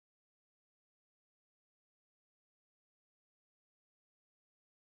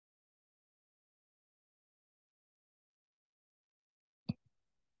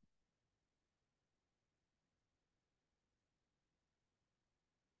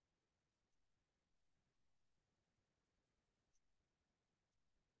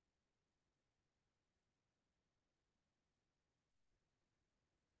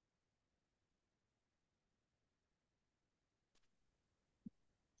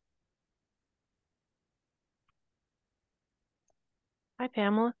Hi,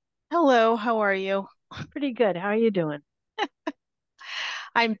 Pamela. Hello, how are you? Pretty good. How are you doing?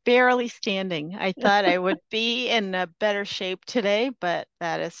 I'm barely standing. I thought I would be in a better shape today, but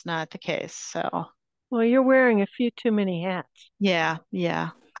that is not the case. So, Well, you're wearing a few too many hats. yeah.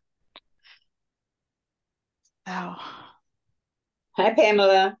 Oh, Hi,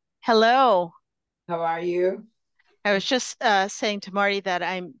 Pamela. hello. How are you? I was just saying to Marty that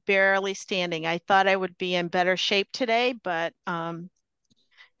I'm barely standing. I thought I would be in better shape today, but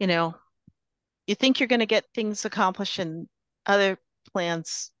you know, you think you're going to get things accomplished and other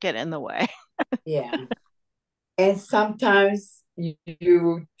plans get in the way. Yeah. And sometimes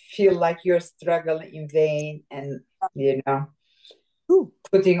you feel like you're struggling in vain and, you know,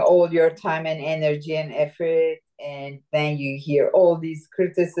 putting all your time and energy and effort, and then you hear all these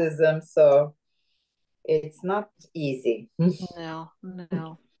criticisms. So it's not easy. No,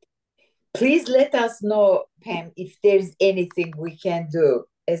 no. Please let us know, Pam, if there's anything we can do.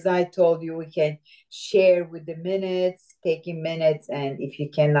 As I told you, we can share with the minutes, taking minutes, and if you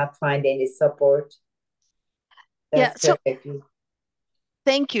cannot find any support, Yeah, that's so perfectly.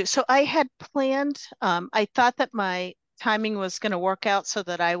 thank you. So I had planned, I thought that my timing was going to work out so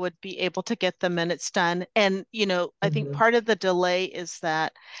that I would be able to get the minutes done. And, I think Mhm. part of the delay is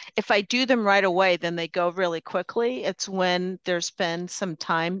that if I do them right away, then they go really quickly. It's when there's been some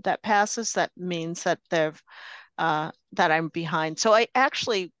time that passes that means that that I'm behind. So I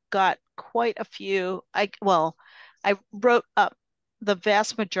actually got quite a few. I wrote up the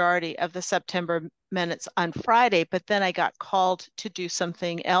vast majority of the September minutes on Friday, but then I got called to do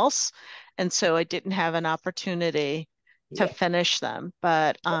something else. And so I didn't have an opportunity to Yeah. finish them.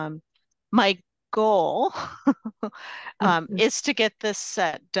 But my goal is to get this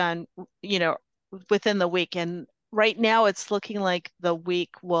set done, you know, within the week. And right now it's looking like the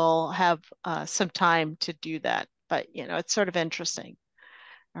week will have some time to do that. But, it's sort of interesting.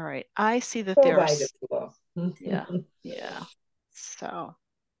 All right. I see that Go by the there's, flow. yeah, yeah. So,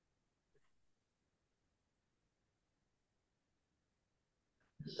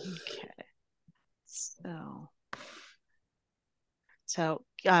 okay. So,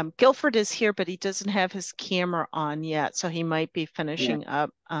 Guilford is here, but he doesn't have his camera on yet. So he might be Yeah. finishing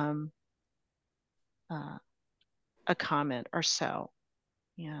up uh, a comment or so.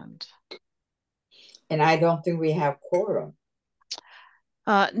 And And I don't think we have quorum.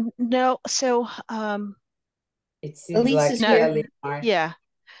 no, so It seems Elise like is no, here. Kelly Mark. yeah,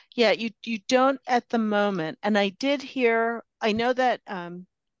 yeah, you don't at the moment. And I did hear, I know that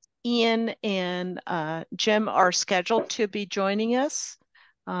Ian and Jim are scheduled to be joining us.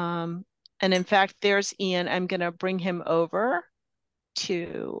 And in fact, there's Ian. I'm going to bring him over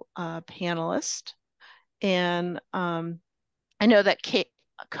to panelist. And I know that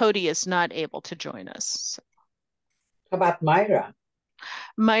Cody is not able to join us. So How about Myra?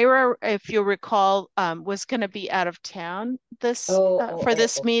 Myra, if you'll recall, was going to be out of town this Oh, oh, for oh,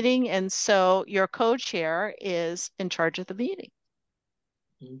 this oh. meeting, and so your co-chair is in charge of the meeting.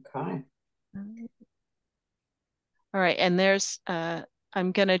 Okay. All right, and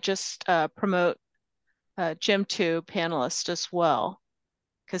I'm going to just promote Jim to panelist as well,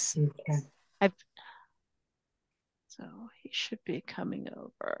 because Okay. I've, so he should be coming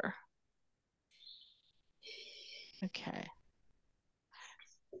over. Okay,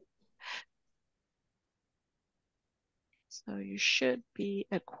 so you should be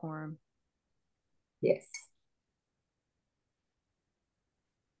at quorum. Yes.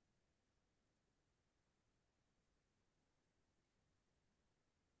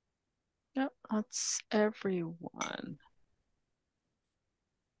 Yep, that's everyone.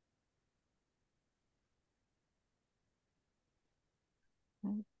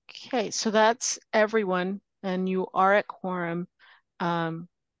 Okay, so that's everyone, and you are at quorum. Um,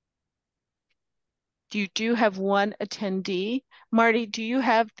 you do have one attendee. Marty, do you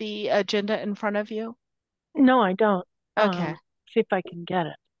have the agenda in front of you? No, I don't. Okay, See if I can get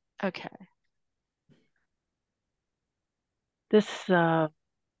it. okay. This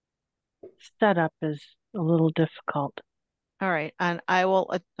setup is a little difficult. All right, and I'll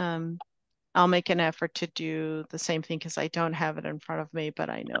make an effort to do the same thing because I don't have it in front of me, but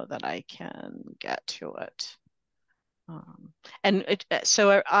I know that I can get to it.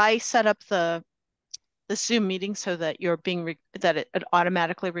 So I set up the Zoom meeting so that it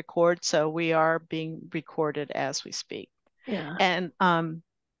automatically records, so we are being recorded as we speak. Yeah. And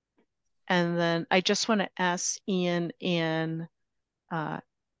then I just want to ask Ian and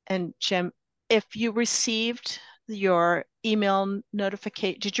Jim if you received your email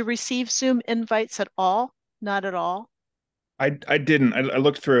notification. Did you receive Zoom invites at all? Not at all. I didn't. I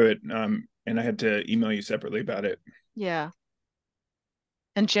looked through it, and I had to email you separately about it. Yeah.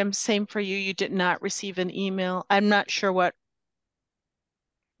 And Jim, same for you. You did not receive an email. I'm not sure what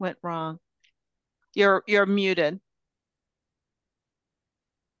went wrong. You're muted.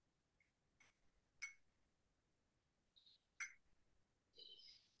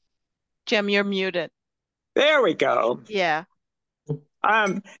 Jim, you're muted. There we go. Yeah.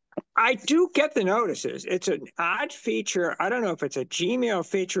 I do get the notices. It's an odd feature. I don't know if it's a Gmail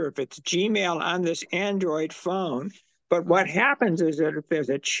feature, if it's Gmail on this Android phone. But what happens is that if there's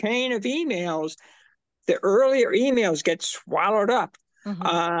a chain of emails, the earlier emails get swallowed up,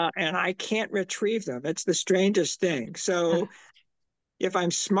 and I can't retrieve them. It's the strangest thing. So if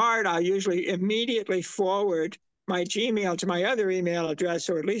I'm smart, I'll usually immediately forward my Gmail to my other email address,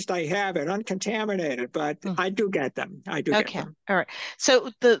 so at least I have it uncontaminated. But I do get them. I do get them. All right.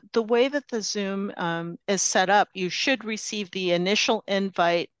 So the way that the Zoom is set up, you should receive the initial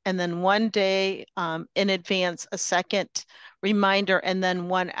invite, and then 1 day in advance a second reminder, and then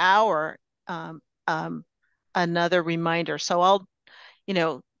 1 hour another reminder. So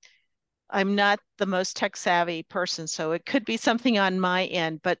I'm not the most tech savvy person, so it could be something on my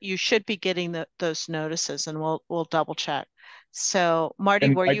end, but you should be getting those notices, and we'll double check. So Marty,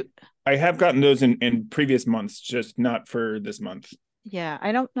 And I have gotten those in previous months, just not for this month. Yeah,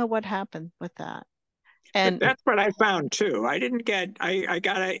 I don't know what happened with that. And that's what I found too. I didn't get, I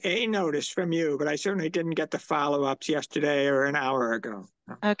got a notice from you, but I certainly didn't get the follow-ups yesterday or an hour ago.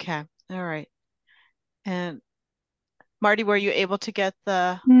 Okay. All right. And Marty, were you able to get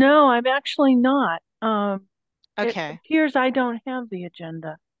the? No, I'm actually not. Okay. It appears I don't have the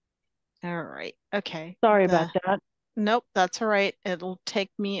agenda. All right. Okay. Sorry about that. Nope, that's all right. It'll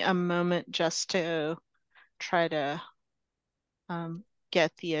take me a moment just to try to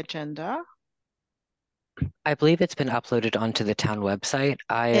get the agenda. I believe it's been uploaded onto the town website.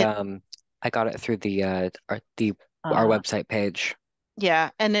 I got it through our website page. Yeah,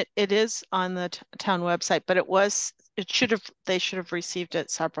 and it is on the town website, but they should have received it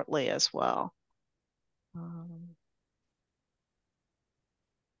separately as well.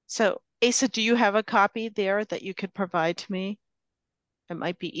 So Asa, do you have a copy there that you could provide to me? It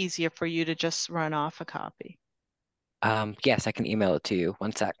might be easier for you to just run off a copy. Yes, I can email it to you.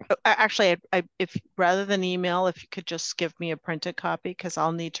 One sec. Actually, if rather than email, if you could just give me a printed copy, because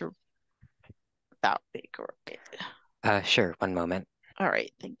I'll need to. That would be great. Sure. One moment. All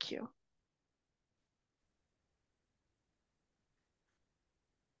right. Thank you.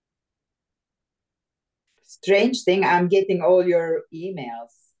 Strange thing, I'm getting all your emails.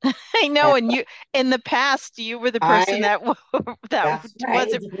 I know, and you in the past you were the person that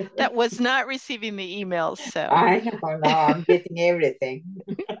was not receiving the emails. So I know now I'm getting everything.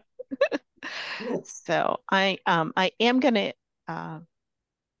 So I am gonna I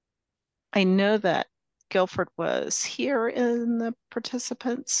know that Guilford was here in the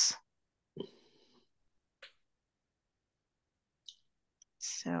participants.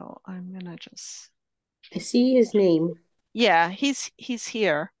 So I'm gonna just. I see his name. Yeah, he's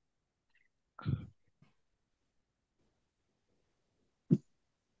here.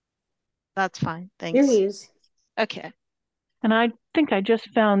 That's fine. Thanks. Here he is. Okay. And I think I just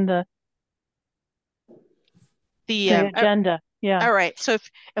found the agenda. Yeah. All right. So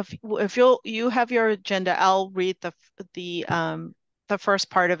if you have your agenda, I'll read the first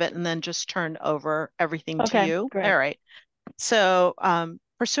part of it and then just turn over everything to you. Great. All right. So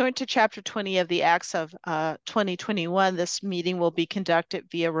pursuant to Chapter 20 of the Acts of 2021, this meeting will be conducted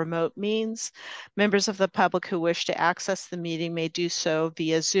via remote means. Members of the public who wish to access the meeting may do so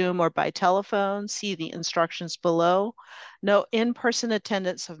via Zoom or by telephone. See the instructions below. No in-person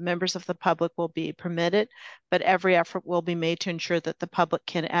attendance of members of the public will be permitted, but every effort will be made to ensure that the public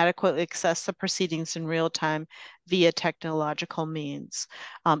can adequately access the proceedings in real time via technological means.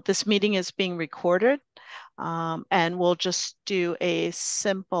 This meeting is being recorded. And we'll just do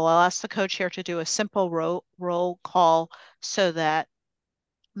I'll ask the co-chair to do a simple roll call so that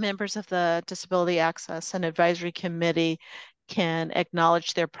members of the Disability Access and Advisory Committee can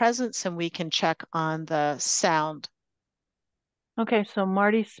acknowledge their presence and we can check on the sound. Okay, so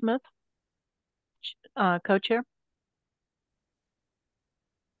Marty Smith, co-chair.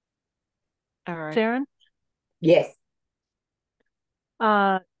 All right. Saren? Yes.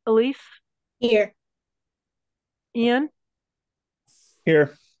 Elise? Here. Ian?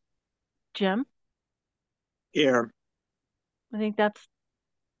 Here. Jim? Here. I think that's.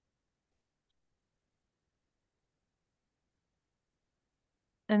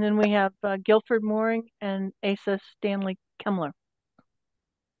 And then we have Guilford Mooring and Asa Stanley Kemmler.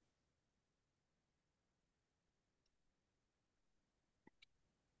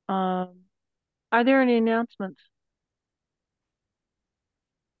 Are there any announcements?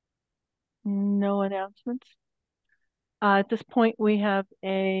 no announcements. At this point, we have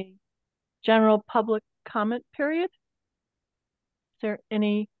a general public comment period. Is there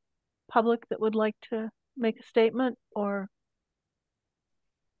any public that would like to make a statement or?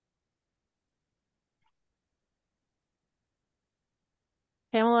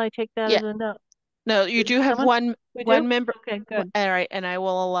 Pamela, I take that Yeah. as a no. No, you do have Someone? one member. Okay, good. All right, and I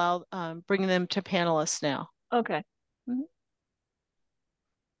will allow bring them to panelists now. Okay.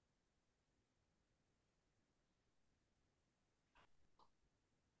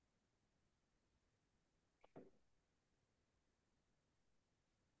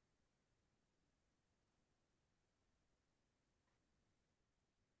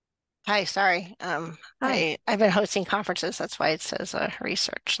 Hi, sorry. Hi. I've been hosting conferences. That's why it says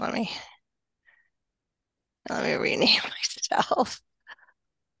research. Let me rename myself.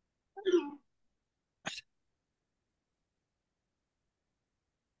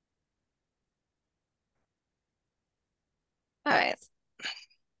 All right.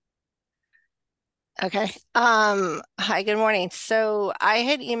 Okay. Hi, good morning. So I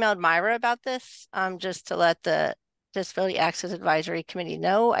had emailed Myra about this, just to let the Disability Access Advisory Committee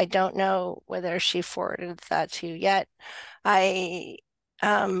know. I don't know whether she forwarded that to you yet. I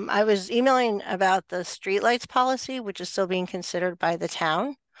was emailing about the streetlights policy, which is still being considered by the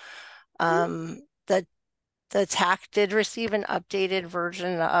town. The TAC did receive an updated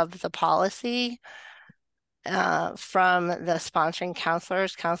version of the policy from the sponsoring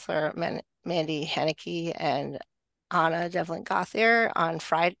counselors, Counselor Mandy Henneke and Anna Devlin Gothier on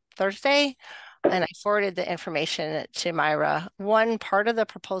Thursday, and I forwarded the information to Myra. One part of the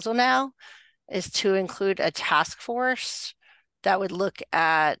proposal now is to include a task force that would look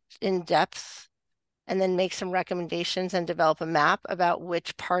at in depth and then make some recommendations and develop a map about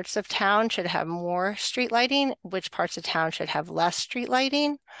which parts of town should have more street lighting, which parts of town should have less street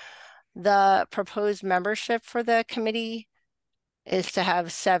lighting. The proposed membership for the committee is to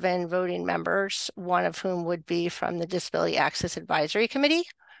have 7 voting members, one of whom would be from the Disability Access Advisory Committee.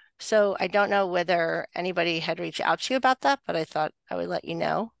 So I don't know whether anybody had reached out to you about that, but I thought I would let you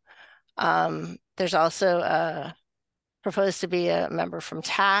know. There's also proposed to be a member from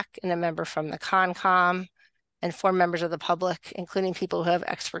TAC and a member from the CONCOM and 4 members of the public, including people who have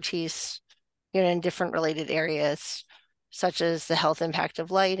expertise, in different related areas, such as the health impact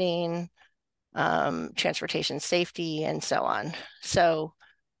of lighting, transportation safety, and so on. So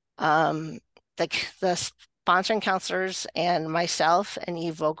the sponsoring counselors and myself and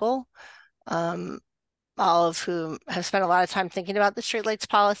Eve Vogel, all of whom have spent a lot of time thinking about the streetlights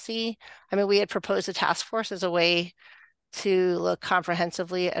policy. I mean, we had proposed a task force as a way to look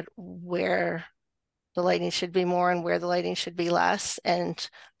comprehensively at where the lighting should be more and where the lighting should be less. And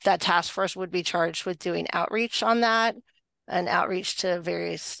that task force would be charged with doing outreach on that and outreach to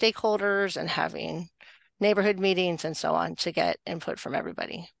various stakeholders and having neighborhood meetings and so on to get input from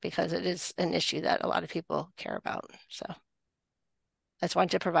everybody, because it is an issue that a lot of people care about. So I just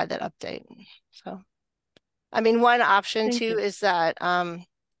wanted to provide that update. So, I mean, one option Thank too you. is that, I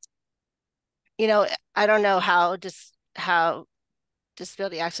don't know how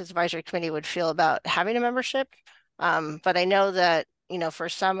Disability Access Advisory Committee would feel about having a membership. But I know that, for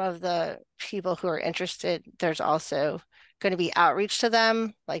some of the people who are interested, there's also going to be outreach to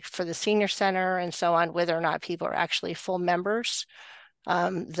them, like for the senior center and so on, whether or not people are actually full members.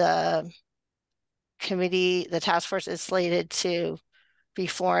 The task force is slated to be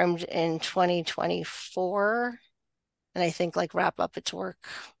formed in 2024. And I think wrap up its work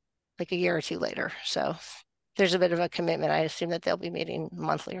like a year or 2 later. So there's a bit of a commitment. I assume that they'll be meeting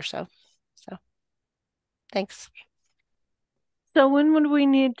monthly or so. So thanks. So when would we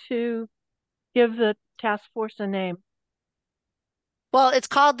need to give the task force a name? Well, it's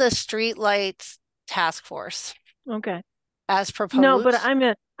called the Streetlights Task Force Okay. as proposed. No, but I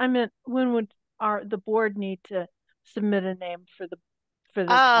meant when would the board need to submit a name for the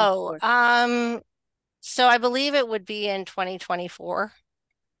task force? So I believe it would be in 2024.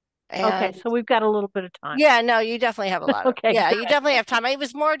 Okay, And so we've got a little bit of time. yeah, no, you definitely have a lot of, Okay, yeah, good. you definitely have time. It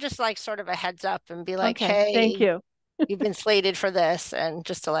was more just sort of a heads up and be like, Okay, hey, thank you. you've been slated for this, and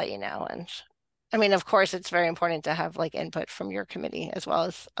just to let you know. And I mean, of course, it's very important to have input from your committee as well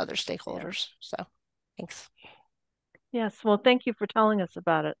as other stakeholders. So thanks. Yes, well, thank you for telling us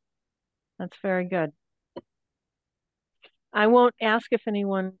about it. That's very good. I won't ask if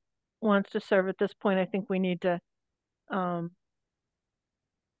anyone wants to serve at this point. I think we need to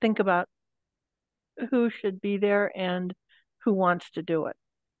think about who should be there and who wants to do it.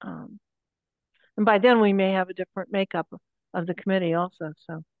 And by then we may have a different makeup of the committee also,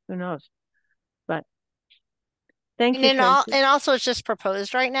 so who knows. But Thank And you, then Tracy. and also it's just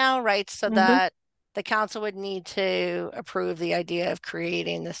proposed right now, right? So Mhm. that the council would need to approve the idea of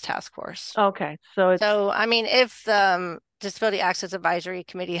creating this task force. Okay, so it's So, I mean, if the Disability Access Advisory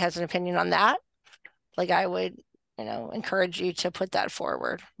Committee has an opinion on that, like I would, encourage you to put that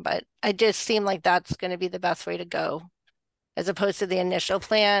forward. But I just seem like that's going to be the best way to go, as opposed to the initial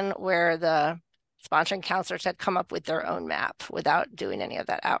plan where the sponsoring counselors had come up with their own map without doing any of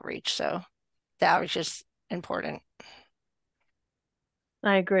that outreach. So the outreach is important.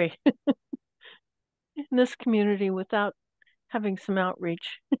 I agree. In this community, without having some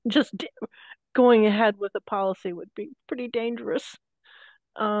outreach, just going ahead with a policy would be pretty dangerous.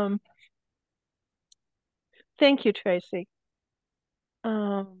 Thank you, Tracy.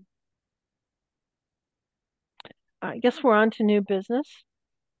 I guess we're on to new business.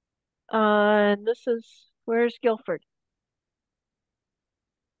 And where's Guilford?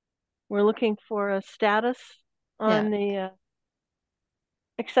 We're looking for a status on the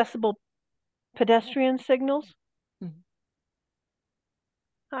accessible pedestrian signals. Mhm.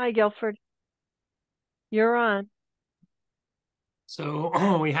 Hi, Guilford. You're on.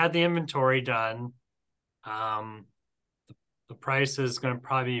 So we had the inventory done. The price is going to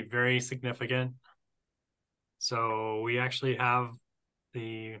probably be very significant. So we actually have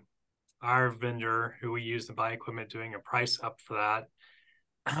our vendor who we use to buy equipment doing a price up for that.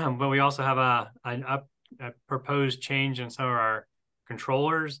 But we also have a proposed change in some of our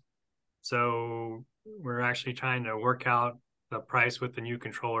controllers. So we're actually trying to work out the price with the new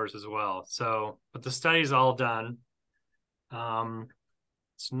controllers as well. So, but the study's all done.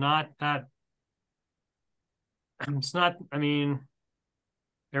 It's not, I mean,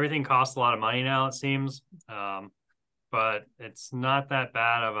 everything costs a lot of money now, it seems. But it's not that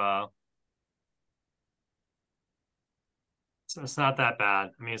bad of it's not that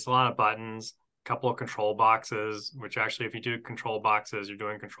bad. I mean, it's a lot of buttons, a couple of control boxes, which actually, if you do control boxes, you're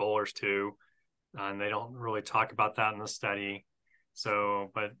doing controllers too. And they don't really talk about that in the study.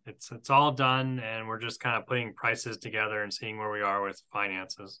 So, but it's all done, and we're just kind of putting prices together and seeing where we are with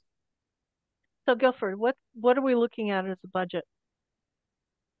finances. So, Guilford, what are we looking at as a budget?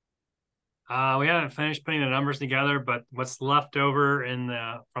 We haven't finished putting the numbers together, but what's left over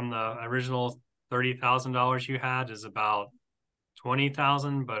from the original $30,000 you had is about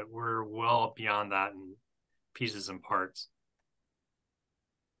 20,000, but we're well beyond that in pieces and parts.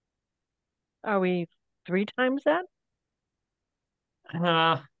 Are we 3 times that?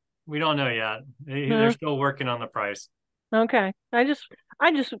 We don't know yet. They're still working on the price. Okay. I just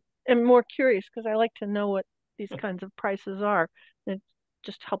am more curious because I like to know what these kinds of prices are. It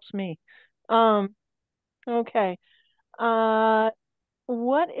just helps me. Okay.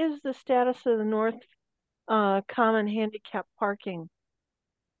 What is the status of the North Common handicap parking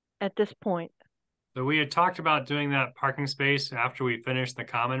at this point? So we had talked about doing that parking space after we finished the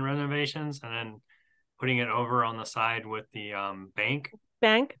common renovations and then putting it over on the side with the bank.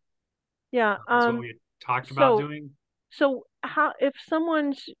 Bank? Yeah. That's what we had talked about doing. So how if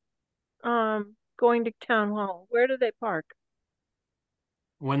someone's going to town hall, where do they park?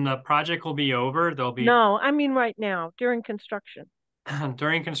 When the project will be over, there'll be No, I mean right now during construction.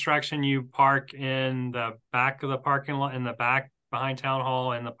 During construction, you park in the back of the parking lot, in the back behind town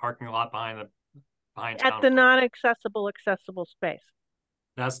hall, and the parking lot behind At the non-accessible accessible space.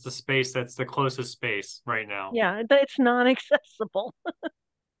 That's the space that's the closest space right now. Yeah, it's non-accessible.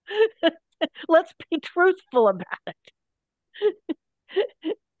 Let's be truthful about it.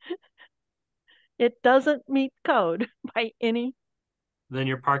 It doesn't meet code by any. Then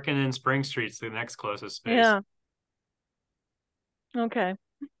you're parking in Spring Street's the next closest space. Yeah. Okay.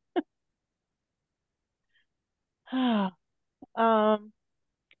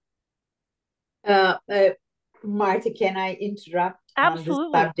 Marty, can I interrupt Absolutely.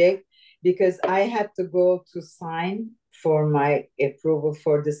 on this subject? Because I had to go to sign for my approval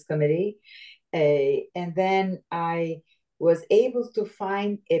for this committee. And then I was able to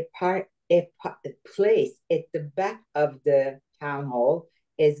find a place at the back of the town hall,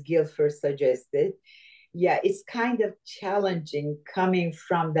 as Guilford suggested. Yeah, it's kind of challenging coming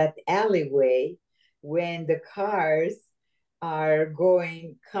from that alleyway when the cars are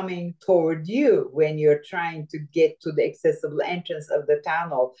coming toward you when you're trying to get to the accessible entrance of the town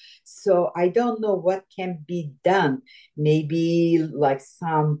hall. So I don't know what can be done. Maybe like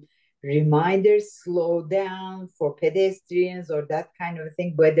some reminders, slow down for pedestrians or that kind of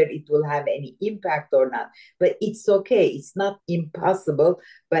thing, whether it will have any impact or not. But it's okay. It's not impossible,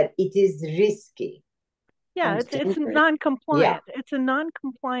 but it is risky. Yeah, it's non-compliant. Yeah. It's a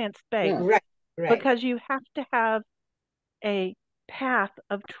non-compliant space. Yeah. Right. Because you have to have a path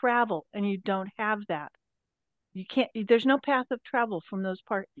of travel and you don't have that. You can't, there's no path of travel from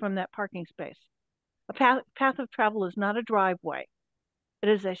from that parking space. A path of travel is not a driveway. It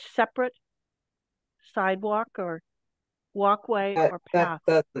is a separate sidewalk or walkway or That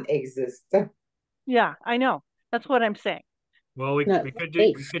path. doesn't exist. Yeah, I know. That's what I'm saying. Well, we Not could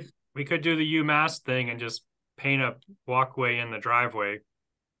do safe. we could do the UMass thing and just paint a walkway in the driveway.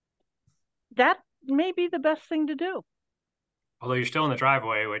 That may be the best thing to do. Although you're still in the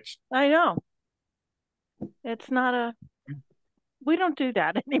driveway, which I know. It's not a, we don't do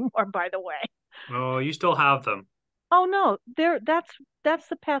that anymore, by the way. well, you still have them. Oh no, that's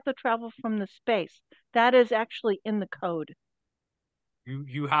the path of travel from the space. That is actually in the code.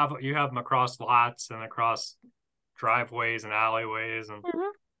 You have them across lots and across driveways and alleyways, and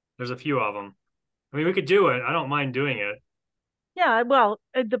there's a few of them. I mean, we could do it. I don't mind doing it. Yeah, well,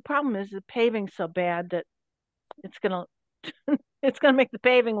 the problem is the paving's so bad that it's gonna it's gonna make the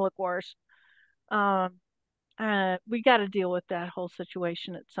paving look worse. We got to deal with that whole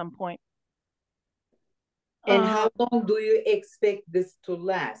situation at some point. And how long do you expect this to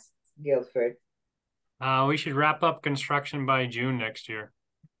last, Guilford? We should wrap up construction by June next year.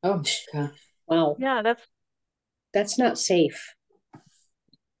 Oh, God. Wow, Yeah, that's not safe.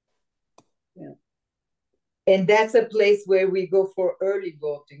 Yeah. And that's a place where we go for early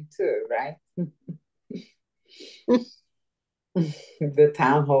voting too, right? The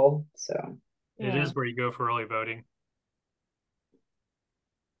town hall, so. It is where you go for early voting.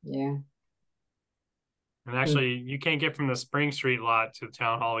 Yeah. And actually, you can't get from the Spring Street lot to the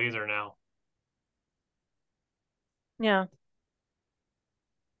town hall either now. Yeah.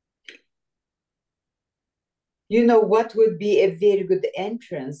 You know what would be a very good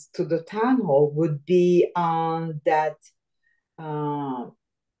entrance to the town hall would be on that, on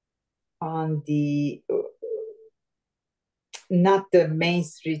the, not the Main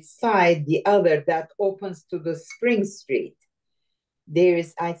Street side, the other that opens to the Spring Street.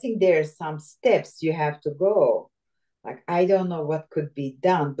 I think there are some steps you have to go. Like, I don't know what could be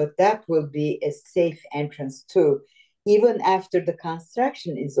done, but that will be a safe entrance too, even after the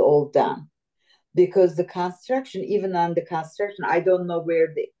construction is all done. Because the construction, even on the construction, I don't know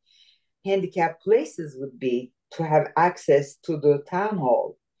where the handicap places would be to have access to the town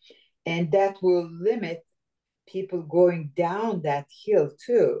hall. And that will limit people going down that hill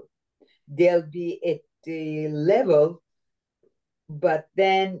too. They'll be at the level, but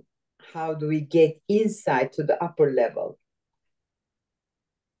then how do we get inside to the upper level?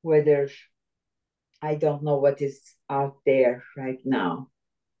 Whether, I don't know what is out there right now,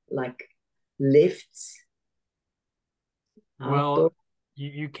 like lifts. Well,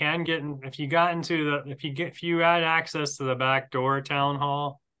 you can get in, if you got into the, if you had access to the back door town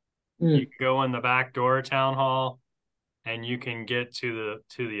hall, you can go in the back door town hall and you can get to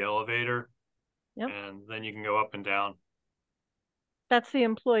the elevator. Yep. And then you can go up and down. That's the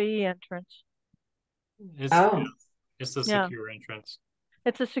employee entrance. It's a secure entrance.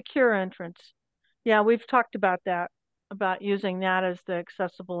 It's a secure entrance. Yeah, we've talked about that, about using that as the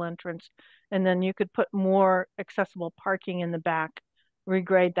accessible entrance. And then you could put more accessible parking in the back,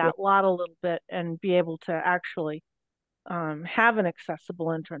 regrade that lot a little bit and be able to actually have an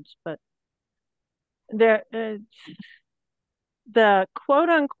accessible entrance. But there, the quote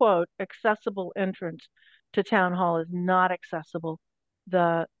unquote accessible entrance to town hall is not accessible.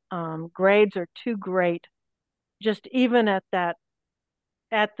 The grades are too great. Just even at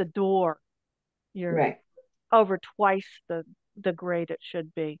the door, you're over twice the grade it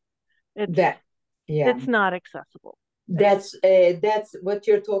should be. It's not accessible. That's what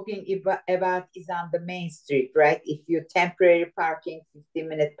you're talking about is on the Main Street, right? If you're temporary parking,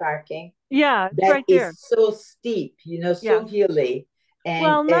 15-minute parking. Yeah, it's that right there. Is so steep, so hilly. And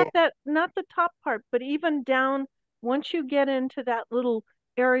well, not the top part, but even down once you get into that little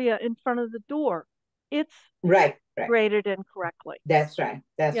area in front of the door, it's graded incorrectly. That's right.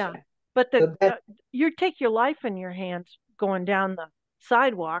 That's right. But you take your life in your hands going down the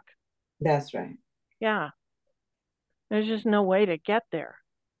sidewalk. That's right. Yeah. There's just no way to get there.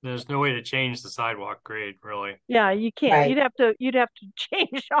 There's no way to change the sidewalk grade, really. Yeah, you can't. Right. You'd have to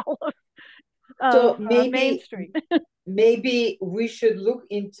change all of Main Street. Maybe we should look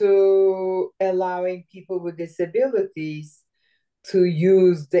into allowing people with disabilities to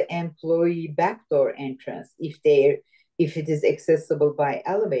use the employee backdoor entrance if it is accessible by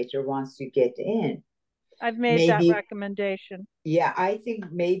elevator once you get in. I've made that recommendation. Yeah, I think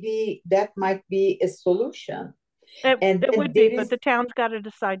maybe that might be a solution. It would be, but the town's got to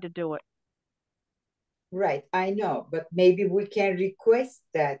decide to do it. Right, I know, but maybe we can request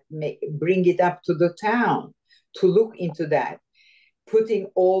that, bring it up to the town to look into that, putting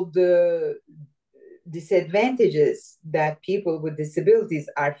all the disadvantages that people with disabilities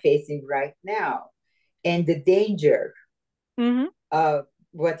are facing right now and the danger of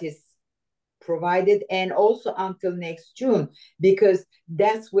what is provided, and also until next June, because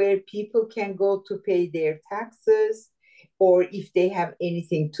that's where people can go to pay their taxes, or if they have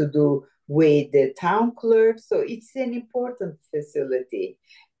anything to do with the town clerk. So it's an important facility.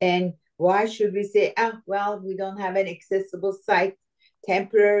 And why should we say, well, we don't have an accessible site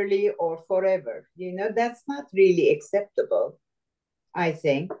temporarily or forever? You know, that's not really acceptable. I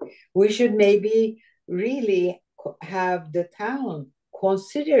think we should maybe really have the town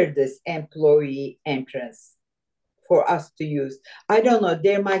consider this employee entrance for us to use. I don't know,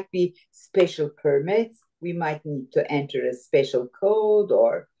 there might be special permits. We might need to enter a special code,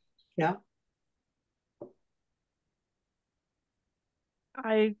 or, you know.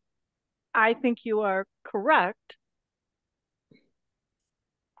 I think you are correct.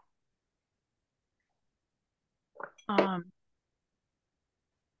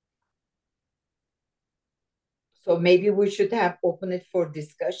 So maybe we should have open it for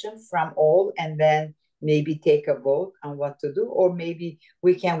discussion from all, and then maybe take a vote on what to do, or maybe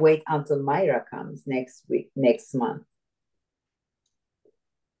we can wait until Myra comes next week, next month.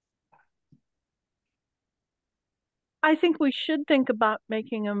 I think we should think about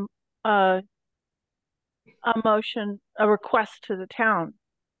making a motion, a request to the town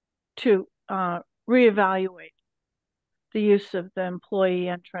to reevaluate the use of the employee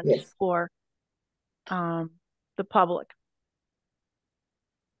entrance for the public.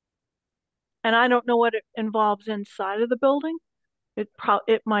 And I don't know what it involves inside of the building. It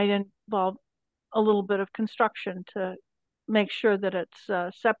might involve a little bit of construction to make sure that it's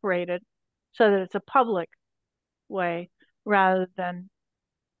separated so that it's a public way rather than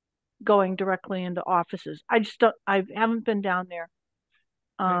going directly into offices. I haven't been down there.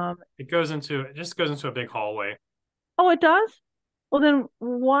 It just goes into a big hallway. Oh, it does? Well, then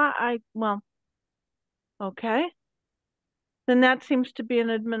why okay. Then that seems to be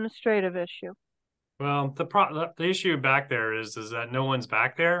an administrative issue. Well, the issue back there is that no one's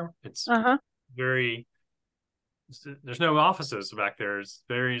back there. It's there's no offices back there. It's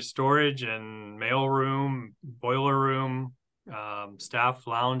very storage and mail room, boiler room, staff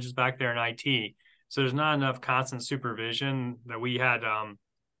lounges back there in IT. So there's not enough constant supervision that we had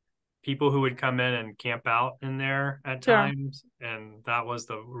people who would come in and camp out in there at times. And that was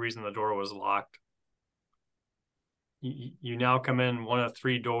the reason the door was locked. You now come in one of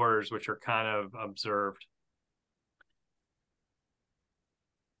 3 doors, which are kind of observed.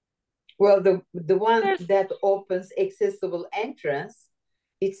 Well, the one that opens accessible entrance,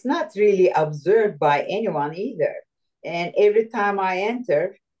 it's not really observed by anyone either. And every time I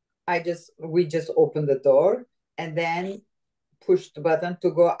enter, we just open the door and then push the button to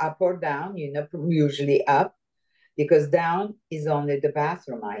go up or down, you know, usually up, because down is only the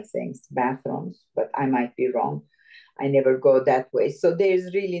bathroom, I think, bathrooms, but I might be wrong. I never go that way. So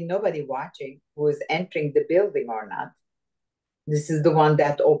there's really nobody watching who is entering the building or not. This is the one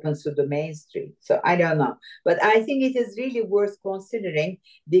that opens to the main street. So I don't know. But I think it is really worth considering,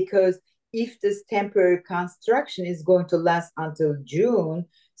 because if this temporary construction is going to last until June,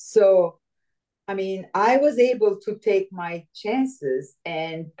 so, I mean, I was able to take my chances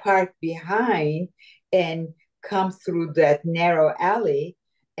and park behind and come through that narrow alley,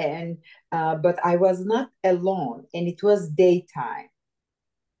 and but I was not alone, and it was daytime.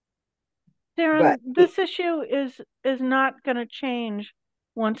 Darren, this issue is not going to change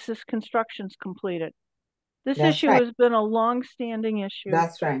once this construction's completed. This issue has been a long-standing issue.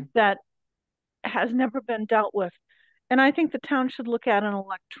 That's right. That has never been dealt with. And I think the town should look at an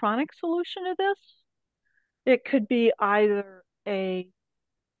electronic solution to this. It could be either it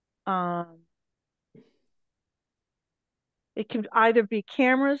could either be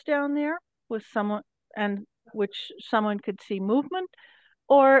cameras down there with someone, and which someone could see movement,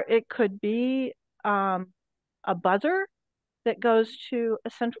 or it could be a buzzer that goes to a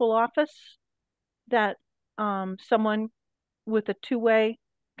central office that someone with a two-way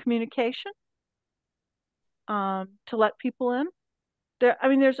communication to let people in. I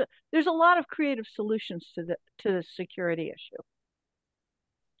mean, there's a lot of creative solutions to the security issue.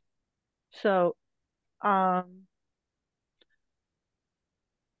 So,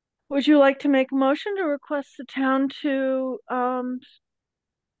 would you like to make a motion to request the town to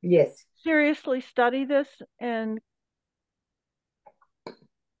yes, seriously study this and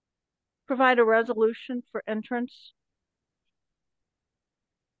provide a resolution for entrance?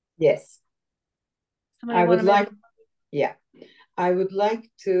 Yes. I would like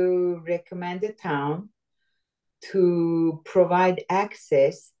to recommend the town to provide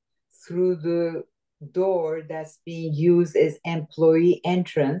access through the door that's being used as employee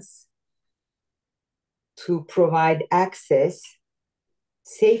entrance to provide access,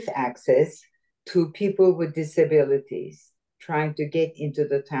 safe access to people with disabilities trying to get into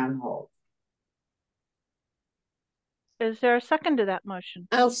the town hall. Is there a second to that motion?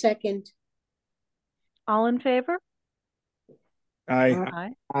 I'll second. All in favor? I Aye.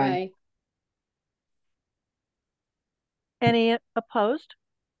 Aye. Any opposed?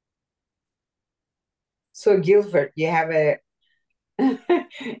 So Guilford, you have a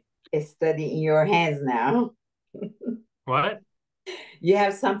a study in your hands now. What? You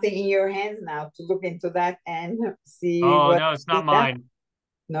have something in your hands now to look into that and see Oh, what no, it's not is done. mine.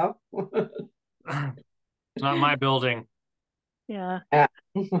 No? It's not my building. Yeah. Yeah.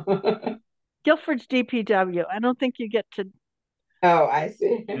 Guilford's DPW. I don't think you get to, Oh, I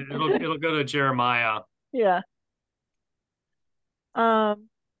see. It'll go to Jeremiah. yeah.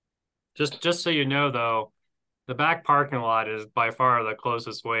 Just so you know, though, the back parking lot is by far the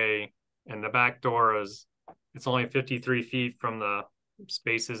closest way, and the back door it's only 53 feet from the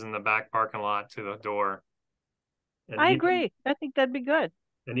spaces in the back parking lot to the door. And I even- agree. I think that'd be good.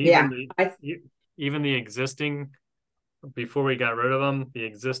 And Yeah, even the existing, before we got rid of them, the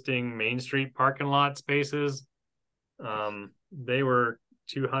existing Main Street parking lot spaces, they were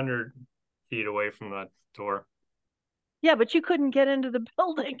 200 feet away from the door. Yeah, but you couldn't get into the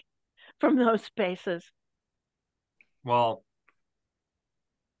building from those spaces. Well,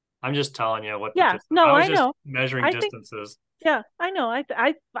 I'm just telling you what. Yeah, no, I was I just know. measuring I think- distances. Yeah, I know.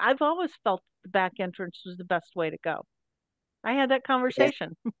 I've always felt the back entrance was the best way to go. I had that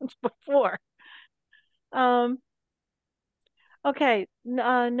conversation once before. Okay,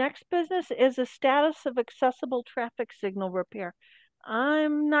 next business is a status of accessible traffic signal repair.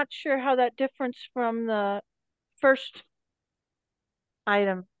 I'm not sure how that differs from the first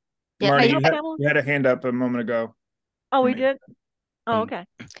item. Yeah, Marty, I- you had a hand up a moment ago. Oh, we me. did? Oh, Um, okay.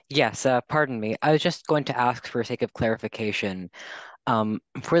 Yes, pardon me. I was just going to ask for sake of clarification.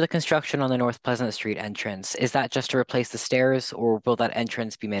 For the construction on the North Pleasant Street entrance, is that just to replace the stairs, or will that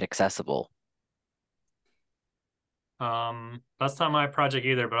entrance be made accessible? That's not my project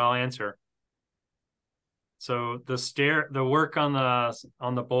either, but I'll answer. So the work on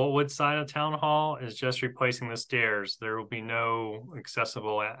the Boltwood side of Town Hall is just replacing the stairs. There will be no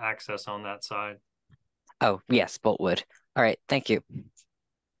accessible access on that side. Oh, yes, Boltwood. All right, thank you.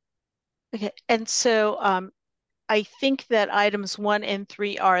 Okay, and so I think that items 1 and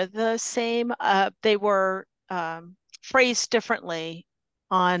 3 are the same. They were phrased differently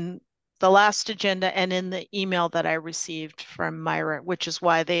on the last agenda and in the email that I received from Myra, which is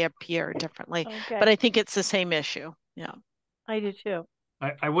why they appear differently. Okay. But I think it's the same issue. Yeah. I do too.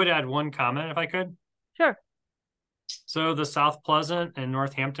 I would add one comment if I could. Sure. So the South Pleasant and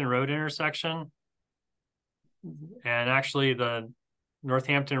Northampton Road intersection, and actually the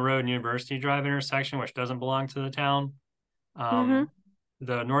Northampton Road and University Drive intersection, which doesn't belong to the town.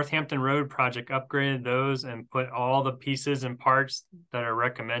 The Northampton Road project upgraded those and put all the pieces and parts that are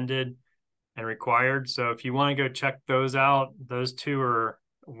recommended and required. So if you want to go check those out, those two are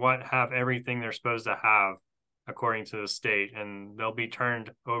what have everything they're supposed to have according to the state, and they'll be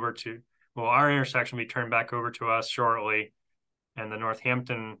turned over to, well, our intersection will be turned back over to us shortly, and the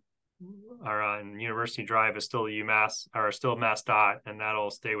Northampton University Drive is still UMass, or still MassDOT, and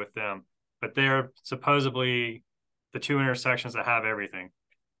that'll stay with them. But they're supposedly the two intersections that have everything.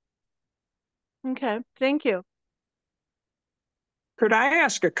 Okay, thank you. Could I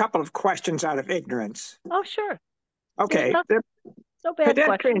ask a couple of questions out of ignorance? Oh, sure. Okay, no- the No bad question.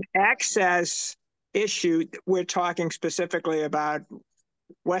 pedestrian access issue, we're talking specifically about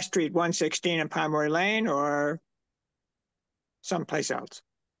West Street 116 and Pomeroy Lane, or someplace else?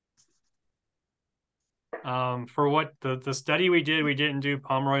 For what the study we didn't do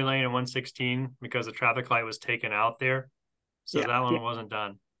Pomeroy Lane and 116 because the traffic light was taken out there. So Yeah, that one yeah. wasn't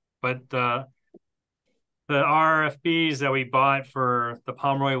done. But the RFBs that we bought for the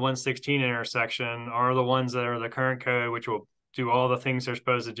Pomeroy 116 intersection are the ones that are the current code, which will do all the things they're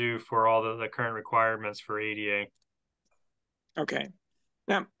supposed to do for all the current requirements for ADA. Okay.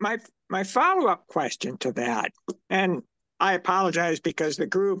 Now, my follow-up question to that, and I apologize because the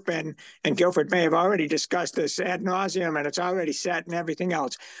group and Guilford may have already discussed this ad nauseum, and it's already set and everything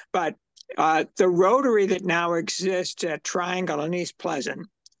else. But the rotary that now exists at Triangle and East Pleasant,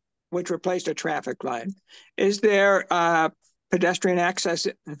 which replaced a traffic light, is there pedestrian access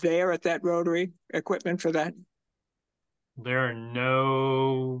there at that rotary, equipment for that? There are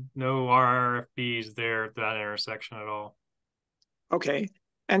no RFBs there at that intersection at all. Okay.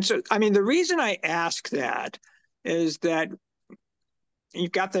 And so, I mean, the reason I ask that is that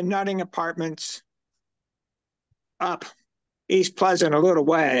you've got the Nutting Apartments up East Pleasant a little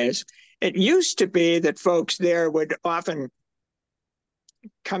ways. It used to be that folks there would often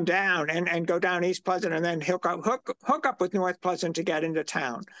come down and go down East Pleasant and then hook up with North Pleasant to get into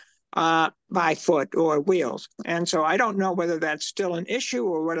town by foot or wheels. And so I don't know whether that's still an issue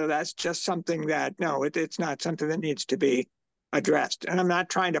or whether that's just something that, no, it's not something that needs to be addressed. And I'm not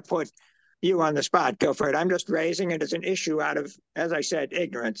trying to put you on the spot, Guilford. I'm just raising it as an issue out of, as I said,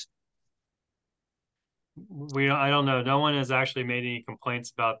 ignorance. I don't know. No one has actually made any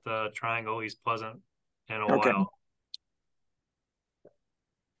complaints about the Triangle East Pleasant in a while.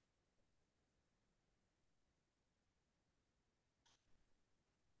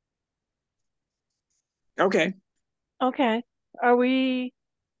 Okay. Okay.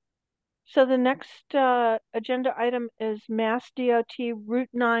 So the next agenda item is Mass DOT Route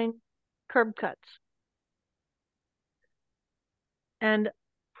 9 curb cuts. And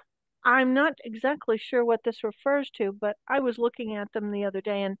I'm not exactly sure what this refers to, but I was looking at them the other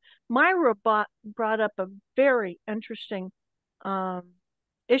day, and Myra brought up a very interesting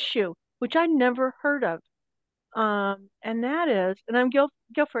issue, which I never heard of. And that is, and I'm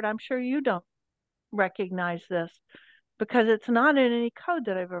Guilford, I'm sure you don't recognize this because it's not in any code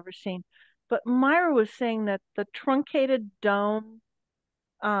that I've ever seen. But Myra was saying that the truncated dome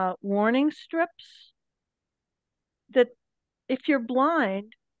warning strips, that if you're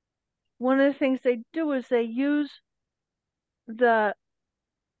blind, one of the things they do is they use the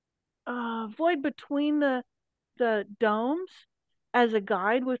void between the domes as a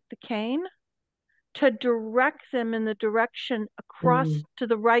guide with the cane to direct them in the direction across to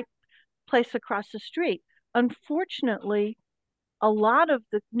the right place across the street. Unfortunately, a lot of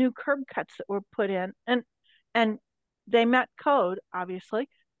the new curb cuts that were put in, and they met code, obviously,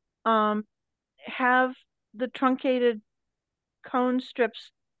 have the truncated cone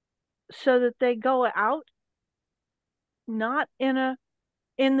strips so that they go out not in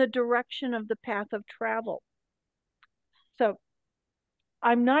the direction of the path of travel. So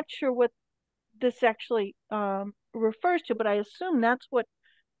I'm not sure what this actually refers to, but I assume that's what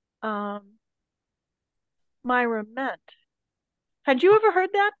Myra meant. Had you ever heard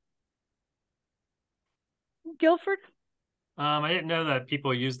that, Guilford? I didn't know that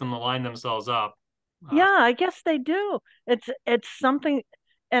people use them to line themselves up. Yeah, I guess they do. It's something,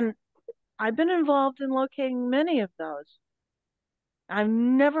 and I've been involved in locating many of those. I've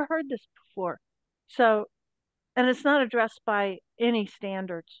never heard this before. So, and it's not addressed by any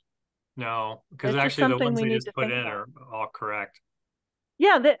standards. No, because It's just actually the something ones we they need just to put think in about. are all correct.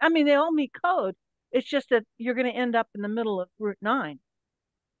 Yeah, I mean, they all meet code. It's just that you're going to end up in the middle of Route 9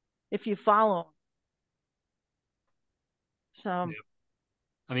 if you follow them. So, Yeah.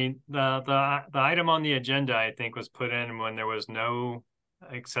 I mean, the item on the agenda, I think, was put in when there was no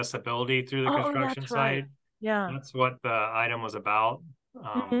accessibility through the construction that's right. site. Yeah. That's what the item was about.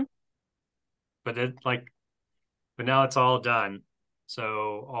 But but now it's all done.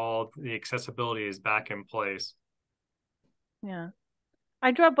 So all the accessibility is back in place. Yeah.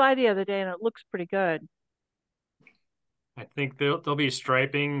 I drove by the other day and it looks pretty good. I think they'll be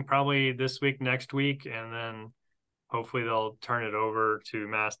striping probably this week, next week, and then hopefully they'll turn it over to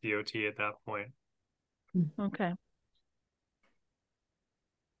Mass DOT at that point. Okay.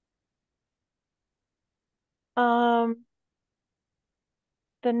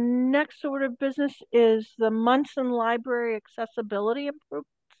 The next order of business is the Munson Library accessibility improvements.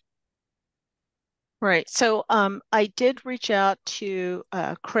 Right. So I did reach out to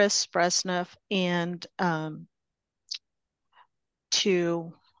Chris Bresneff and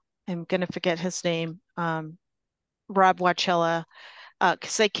to, I'm going to forget his name, Rob Wachella,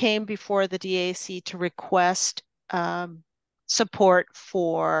 because they came before the DAC to request support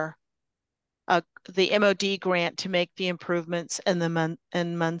for the MOD grant to make the improvements in the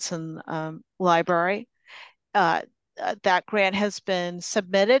Munson Library. That grant has been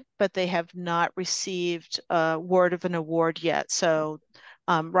submitted, but they have not received word of an award yet. So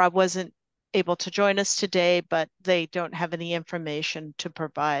Rob wasn't able to join us today, but they don't have any information to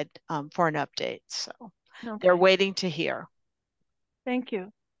provide for an update. So they're waiting to hear. Thank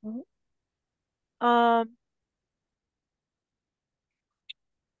you. I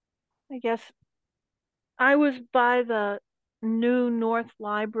guess I was by the new North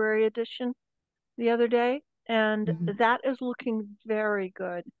Library edition the other day, and that is looking very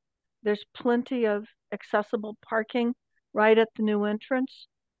good. There's plenty of accessible parking right at the new entrance,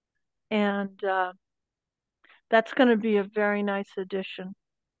 and that's going to be a very nice addition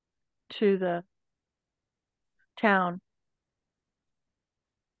to the town.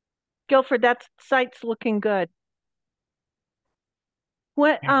 Guilford, that site's looking good.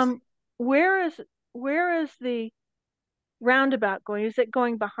 What where is the roundabout going? Is it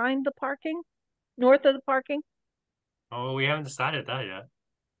going behind the parking? North of the parking? Oh, we haven't decided that yet.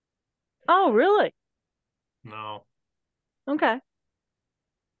 Oh, really? No. Okay.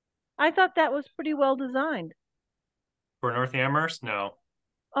 I thought that was pretty well designed. For North Amherst? No.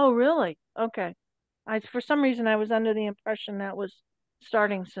 Oh, really? Okay. For some reason, I was under the impression that was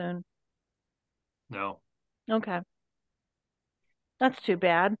starting soon. No. Okay. That's too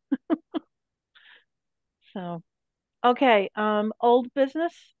bad. So, okay, old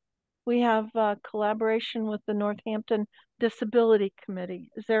business. We have collaboration with the Northampton Disability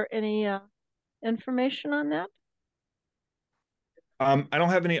Committee. Is there any information on that? I don't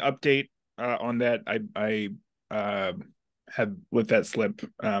have any update on that. I have let that slip,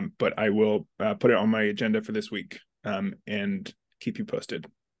 but I will put it on my agenda for this week and keep you posted.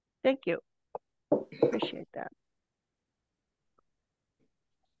 Thank you. Appreciate that.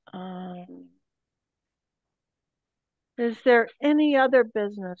 Is there any other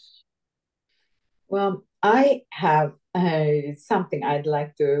business? Well, I have something I'd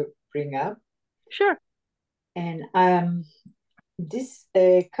like to bring up. Sure. And this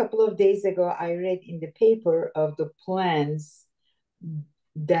a couple of days ago, I read in the paper of the plans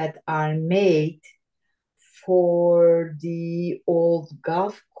that are made for the old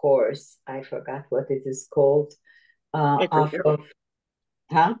golf course. I forgot what it is called. Off of,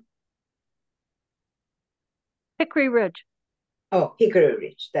 huh? Hickory Ridge. Oh, Hickory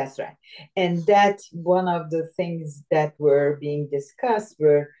Ridge, that's right. And that one of the things that were being discussed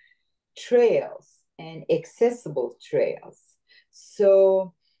were trails and accessible trails.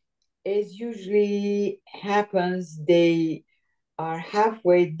 So as usually happens, they are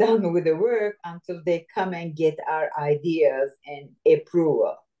halfway done with the work until they come and get our ideas and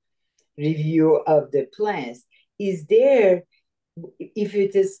approval, review of the plans. Is there, if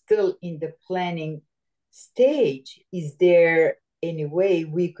it is still in the planning stage, is there any way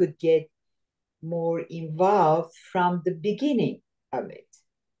we could get more involved from the beginning of it?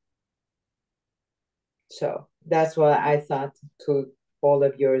 So that's why I thought to all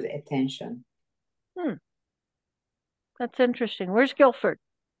of your attention. That's interesting. Where's Guilford?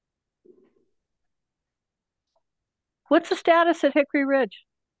 What's the status at Hickory Ridge?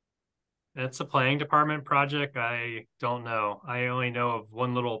 It's a planning department project. I don't know. I only know of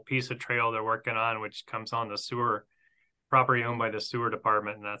one little piece of trail they're working on, which comes on the sewer property owned by the sewer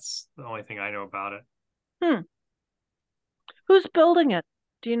department, and that's the only thing I know about it. Who's building it?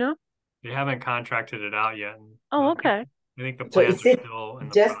 Do you know? They haven't contracted it out yet. Oh, okay. I think the So plans is are it still in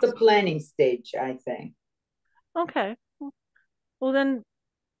the just the process. planning stage, I think. Okay. Well, then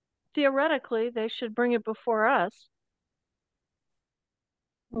theoretically, they should bring it before us.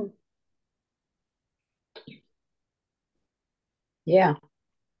 Yeah,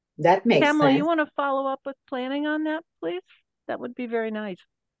 that makes Pamela, sense. you want to follow up with planning on that, please? That would be very nice.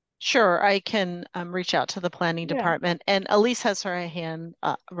 Sure, I can reach out to the planning Yeah. department. And Elise has her hand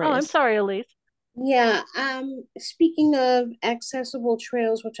raised. Oh, I'm sorry, Elise. Yeah, speaking of accessible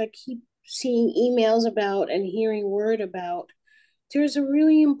trails, which I keep seeing emails about and hearing word about, there's a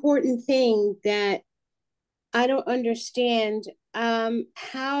really important thing that I don't understand.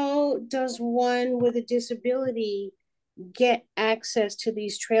 How does one with a disability get access to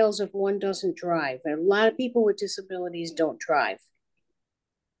these trails if one doesn't drive? And a lot of people with disabilities don't drive.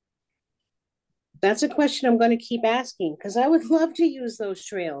 That's a question I'm going to keep asking because I would love to use those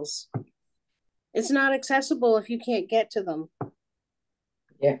trails. It's not accessible if you can't get to them.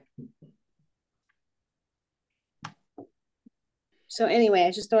 Yeah. So anyway,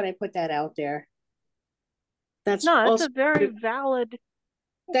 I just thought I'd put that out there. That's No, it's also a very valid.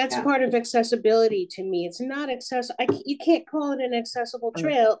 that's part of accessibility to me. It's not accessible. You can't call it an accessible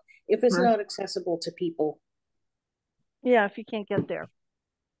trail if it's not accessible to people. Yeah, if you can't get there.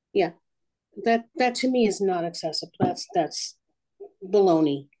 Yeah, that to me is not accessible. That's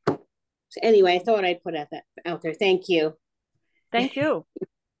baloney. So anyway, I thought I'd put that out there. Thank you. Thank you.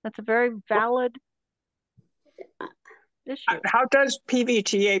 That's a very valid issue. How does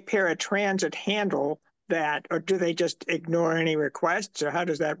PVTA Paratransit handle that, or do they just ignore any requests, or how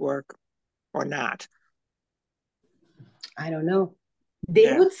does that work, or not? I don't know.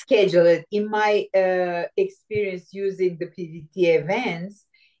 They would schedule it. In my experience using the PVTA events,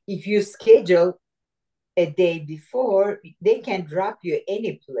 if you schedule a day before, they can drop you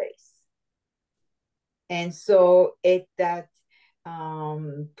any place. And so at that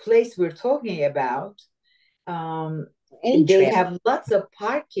place we're talking about, they have lots of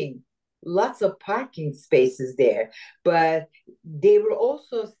parking spaces there, but they were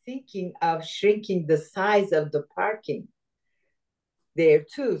also thinking of shrinking the size of the parking there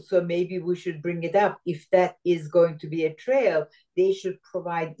too. So maybe we should bring it up. If that is going to be a trail, they should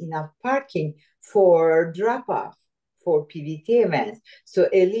provide enough parking for drop-off for PVT events. So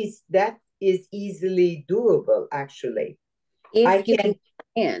at least that is easily doable, actually. If you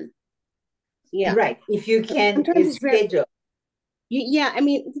can. Yeah. Right. If you can Sometimes schedule. Yeah, I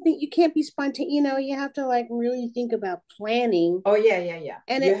mean, you can't be spontaneous. You know, you have to like really think about planning. Oh yeah, yeah, yeah.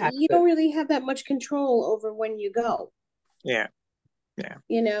 And you don't really have that much control over when you go. Yeah. Yeah.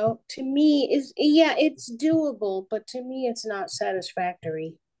 You know, to me it's doable, but to me it's not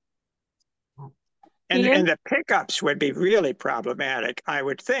satisfactory. And the pickups would be really problematic, I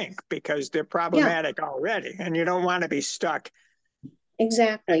would think, because they're problematic already, and you don't want to be stuck.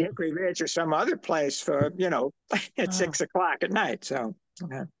 Exactly. At Hickory Ridge or some other place for, you know, at 6 o'clock at night. So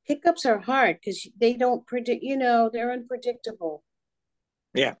pickups are hard because they don't predict, you know, they're unpredictable.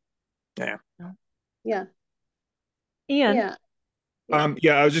 Yeah. Yeah. Ian. Yeah.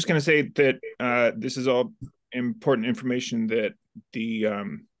 Yeah, I was just going to say that this is all important information, that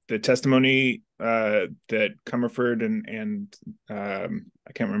the testimony that Comerford and I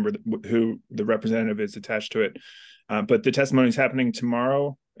can't remember who the representative is attached to it, but the testimony is happening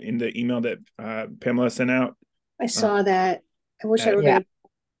tomorrow in the email that Pamela sent out. I saw that. I wish I were going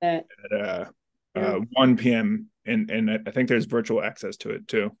to that at 1 p.m. and I think there's virtual access to it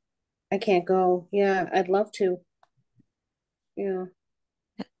too. I can't go. Yeah, I'd love to. Yeah.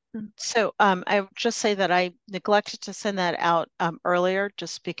 So I would just say that I neglected to send that out earlier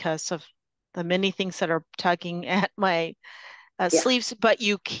just because of the many things that are tugging at my sleeves, but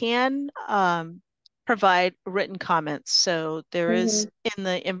you can provide written comments. So there is in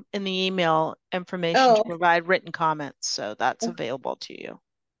the email information to provide written comments. So that's available to you.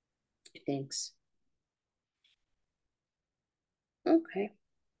 Thanks. Okay.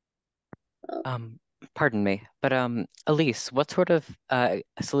 Pardon me, but Elise, what sort of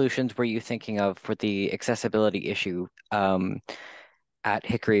solutions were you thinking of for the accessibility issue at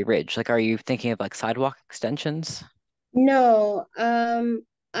Hickory Ridge? Like, are you thinking of like sidewalk extensions? No,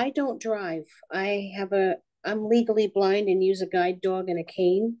 I don't drive. I'm legally blind and use a guide dog and a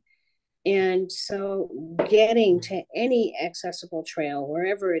cane. And so getting to any accessible trail,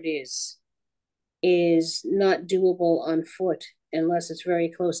 wherever it is not doable on foot unless it's very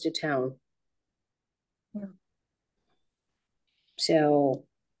close to town. Yeah. So,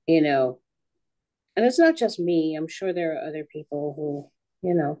 you know, and it's not just me. I'm sure there are other people who,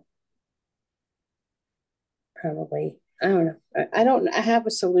 you know, probably, I don't know. I have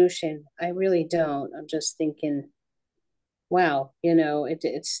a solution. I really don't. I'm just thinking, wow, you know,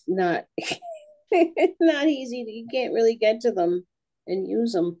 it's not, it's not easy. You can't really get to them and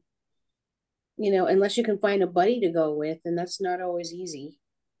use them, you know, unless you can find a buddy to go with, and that's not always easy.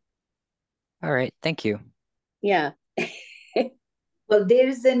 All right, thank you. Yeah. Well, there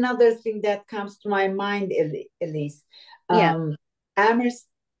is another thing that comes to my mind, Elise. Amherst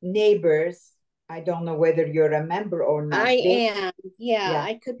Neighbors, I don't know whether you're a member or not. I am. Yeah,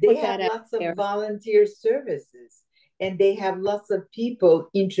 I could put that out. They have lots of volunteer services, and they have lots of people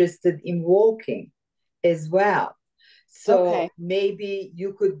interested in walking as well. So maybe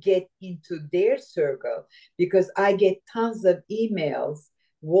you could get into their circle, because I get tons of emails,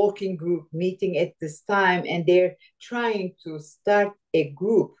 walking group meeting at this time, and they're trying to start a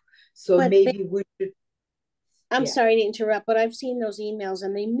group. So maybe we should. I'm sorry to interrupt, but I've seen those emails,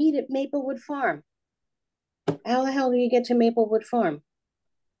 and they meet at Maplewood Farm. How the hell do you get to Maplewood Farm?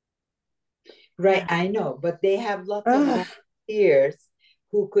 Right, I know, but they have lots of volunteers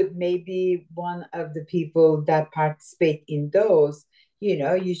who could, maybe one of the people that participate in those, you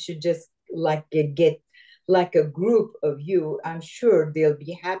know, you should just like get like a group of you. I'm sure they'll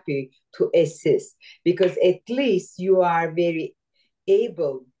be happy to assist, because at least you are very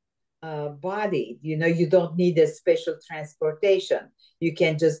able bodied, you know, you don't need a special transportation. You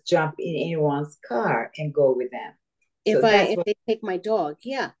can just jump in anyone's car and go with them. If they take my dog,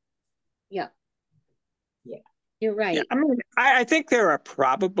 yeah. You're right. Yeah, I mean, I think there are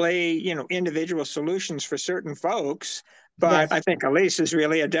probably, you know, individual solutions for certain folks, but I think Elise has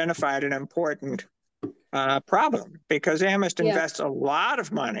really identified an important problem, because Amherst invests a lot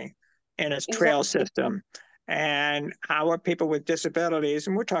of money in its trail system. And how are people with disabilities,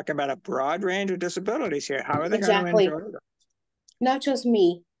 and we're talking about a broad range of disabilities here, how are they going to enjoy it? Not just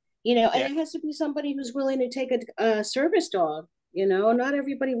me, you know, and it has to be somebody who's willing to take a service dog, you know, not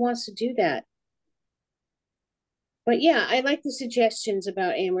everybody wants to do that. But yeah, I like the suggestions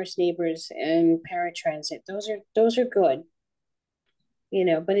about Amherst Neighbors and paratransit. Those are good. You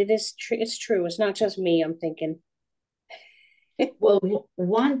know, but it's true. It's not just me, I'm thinking. Well,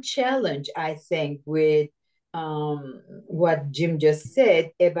 one challenge, I think, with what Jim just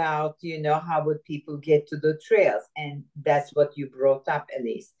said about, how would people get to the trails? And that's what you brought up,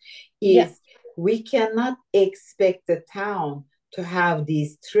 Elise, is we cannot expect the town to have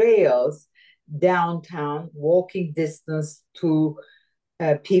these trails downtown, walking distance to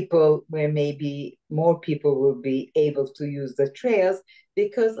people where maybe more people will be able to use the trails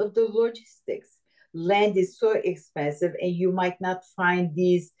because of the logistics. Land is so expensive, and you might not find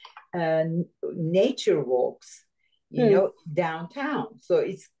these nature walks, downtown. So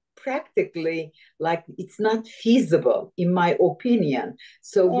it's practically like it's not feasible, in my opinion.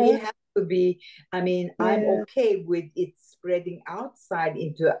 So we have to be, I'm okay with it spreading outside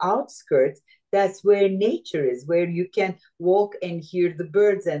into outskirts. That's where nature is, where you can walk and hear the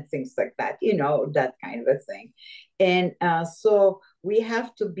birds and things like that, that kind of a thing. And so we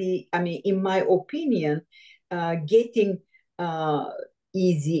have to be, in my opinion, getting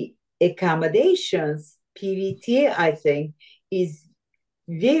easy accommodations, PVTA, I think, is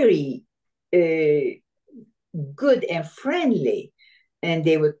very good and friendly. And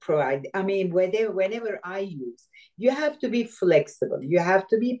they would provide, whenever I use, you have to be flexible. You have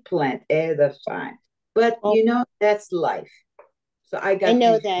to be planned ahead of time. But, that's life. So I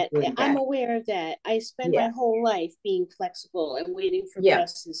know that. I'm aware of that. I spend my whole life being flexible and waiting for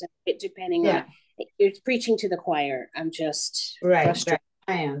buses, depending on, you're preaching to the choir. I'm just frustrated.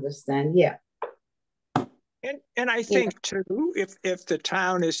 I understand. Yeah. And I think too, if the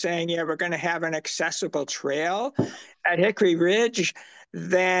town is saying, we're going to have an accessible trail at Hickory Ridge,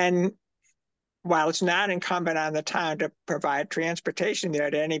 then while it's not incumbent on the town to provide transportation there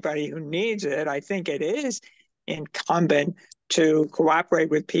to anybody who needs it, I think it is incumbent to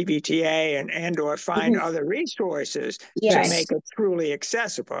cooperate with PVTA and or find other resources to make it truly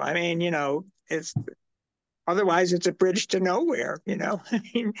accessible. It's otherwise it's a bridge to nowhere,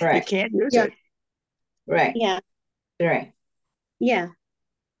 you can't use it. Right. Yeah. Right. Yeah.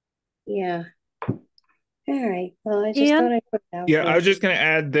 Yeah. All right. Well, I just thought I'd put it out there. I was just going to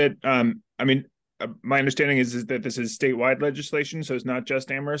add that, my understanding is that this is statewide legislation, so it's not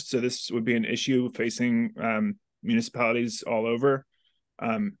just Amherst. So this would be an issue facing municipalities all over.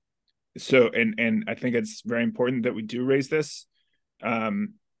 So I think it's very important that we do raise this.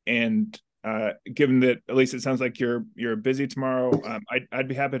 And given that, at least it sounds like you're busy tomorrow, I'd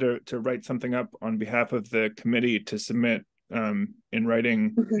be happy to write something up on behalf of the committee to submit in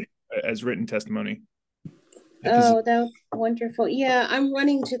writing as written testimony. Oh, that's wonderful. Yeah, I'm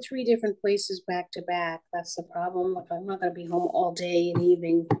running to 3 different places back to back. That's the problem. Like, I'm not going to be home all day and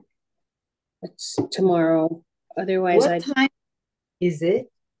evening. It's tomorrow. Otherwise, what time is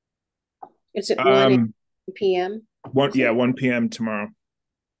it? Is it 1 p.m.? 1 p.m. tomorrow.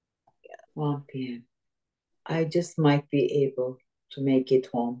 1 p.m. I just might be able to make it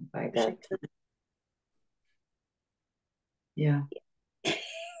home by that time. Yeah.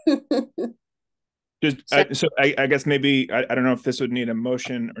 So I guess maybe I don't know if this would need a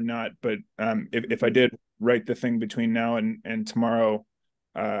motion or not, but if I did write the thing between now and tomorrow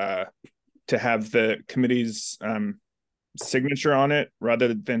to have the committee's signature on it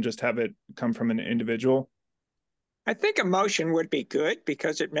rather than just have it come from an individual. I think a motion would be good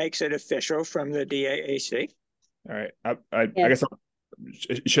because it makes it official from the DAAC. All right. I guess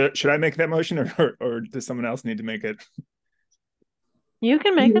should I make that motion or does someone else need to make it? You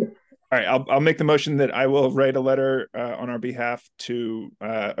can make it. All right, I'll make the motion that I will write a letter on our behalf to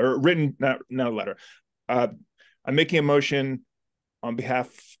or written, not a letter. I'm making a motion on behalf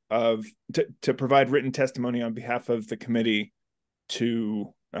of to provide written testimony on behalf of the committee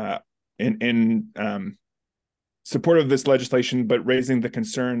to in support of this legislation, but raising the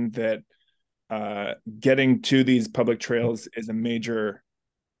concern that getting to these public trails is a major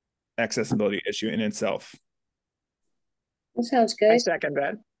accessibility issue in itself. That sounds good. I second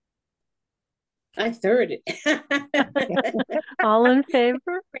that. I third it. All in favor?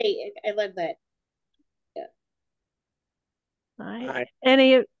 Great. I love that. Yeah. Aye.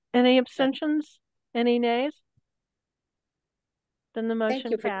 Any abstentions? Any nays? Then the motion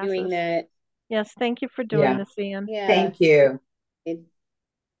Thank you for passes. doing that. Yes, thank you for doing this, Ian. Yeah. Thank you.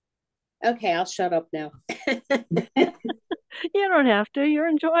 Okay, I'll shut up now. You don't have to. You're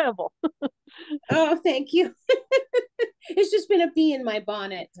enjoyable. Oh, thank you. It's just been a bee in my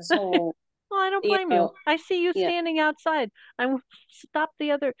bonnet this whole. Well, I don't blame you. I see you standing outside. I stopped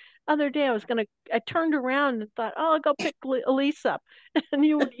the other day. I turned around and thought, oh, I'll go pick Elise up. And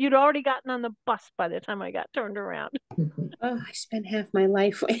you'd already gotten on the bus by the time I got turned around. Oh, I spent half my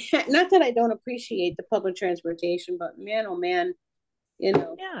life. Not that I don't appreciate the public transportation, but man, oh man,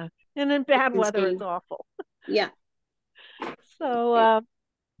 Yeah, and in bad weather, it's awful. Yeah. So,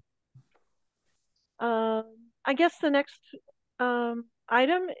 I guess the next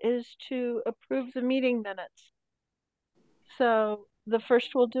item is to approve the meeting minutes. So the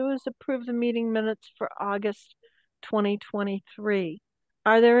first we'll do is approve the meeting minutes for August 2023.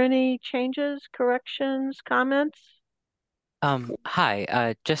 Are there any changes, corrections, comments?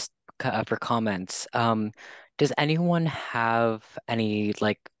 Hi, just for comments. Does anyone have any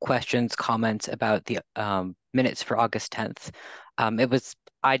like questions, comments about the minutes for August 10th?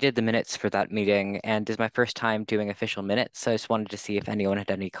 I did the minutes for that meeting, and this is my first time doing official minutes, so I just wanted to see if anyone had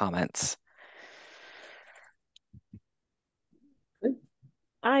any comments.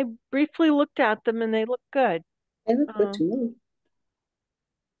 I briefly looked at them and they look good. They look good to me.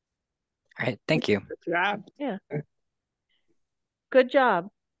 All right, thank you. Good job. Yeah. Good job.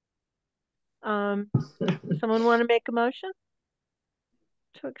 Someone want to make a motion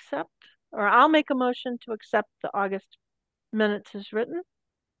to accept? Or I'll make a motion to accept the August minutes as written.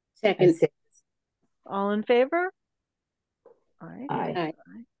 Second. All in favor? Aye. Aye.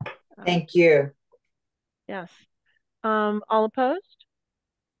 Aye. Thank you. Yes. All opposed?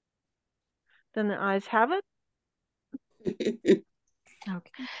 Then the ayes have it.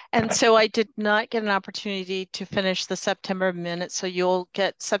 Okay. And so I did not get an opportunity to finish the September minutes, so you'll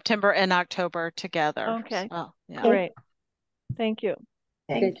get September and October together. Okay. So, yeah. Great. Thank you.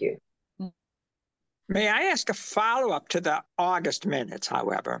 Thank you. May I ask a follow-up to the August minutes,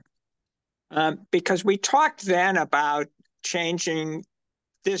 however? Because we talked then about changing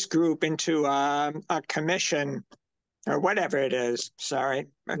this group into a commission or whatever it is. Sorry,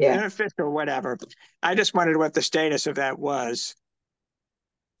 Yeah. an official whatever. I just wondered what the status of that was.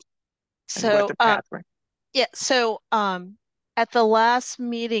 And what So, the pathway. yeah, so at the last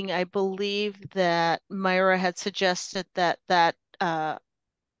meeting, I believe that Myra had suggested that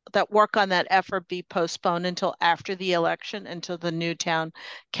work on that effort be postponed until after the election, until the new town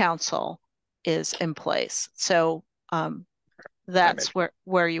council is in place. So that's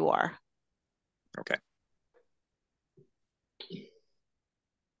where you are. Okay.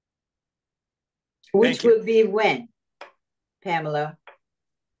 Which will be when, Pamela?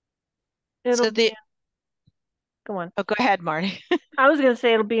 It'll be go on. Oh, go ahead, Marty. I was going to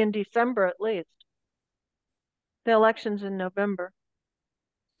say it'll be in December at least. The election's in November.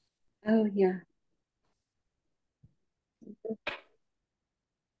 Oh, yeah.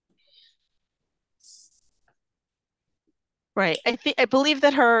 Right. I believe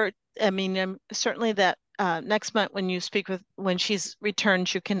that certainly that next month when she's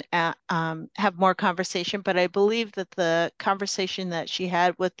returned, you can have more conversation. But I believe that the conversation that she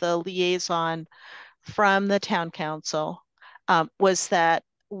had with the liaison from the town council was that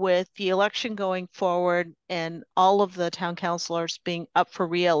with the election going forward and all of the town councilors being up for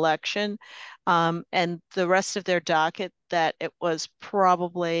re-election and the rest of their docket, that it was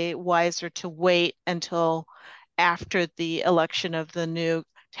probably wiser to wait until after the election of the new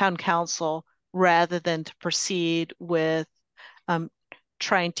town council rather than to proceed with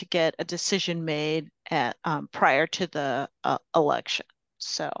trying to get a decision made at prior to the election.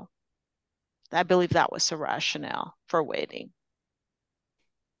 So I believe that was the rationale for waiting.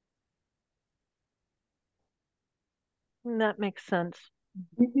 That makes sense.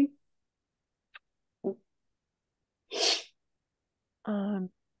 Mm-hmm.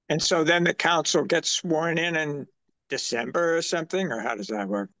 And so then the council gets sworn in December or something, or how does that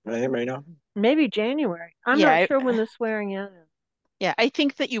work? Anybody know? Maybe January. I'm not sure when the swearing in is. Yeah, I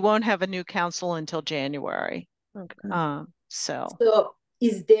think that you won't have a new council until January. Okay. So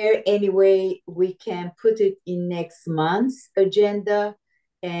is there any way we can put it in next month's agenda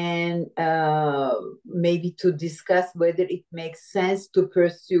and maybe to discuss whether it makes sense to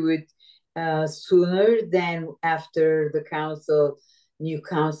pursue it sooner than after the new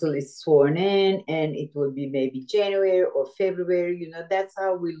council is sworn in, and it will be maybe January or February, that's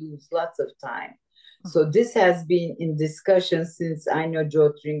how we lose lots of time. So this has been in discussion since I know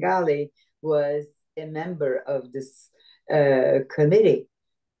Joe Tringali was a member of this committee,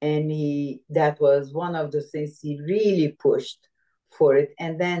 and that was one of the things he really pushed for it.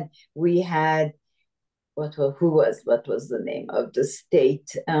 And then we had what was the name of the state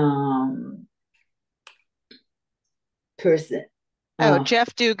person?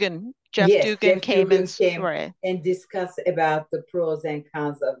 Jeff Dugan. Yes, Dugan came right, and discussed about the pros and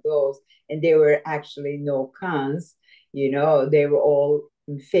cons of those, and there were actually no cons. They were all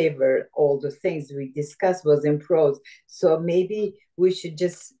in favor. All the things we discussed was in pros. So maybe we should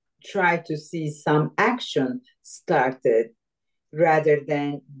just try to see some action started rather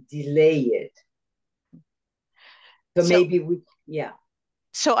than delay it. So maybe yeah.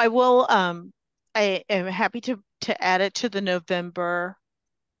 So I will. I am happy to add it to the November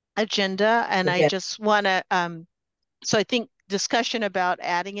agenda, and I Okay. just want to, so I think discussion about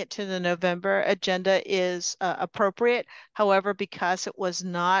adding it to the November agenda is appropriate. However, because it was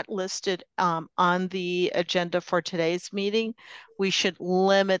not listed on the agenda for today's meeting, we should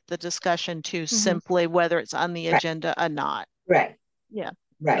limit the discussion to simply whether it's on the agenda or not. Right. Yeah.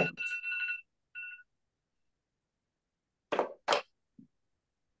 Right.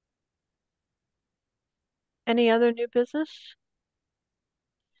 Any other new business?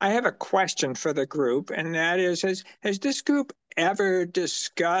 I have a question for the group, and that is, has this group ever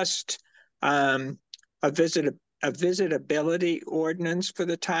discussed a visitability ordinance for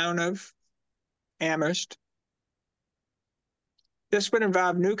the town of Amherst? This would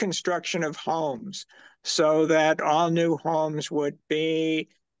involve new construction of homes, so that all new homes would be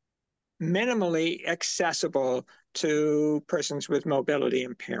minimally accessible to persons with mobility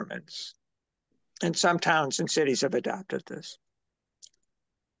impairments. And some towns and cities have adopted this.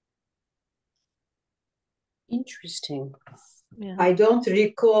 Interesting. Yeah. I don't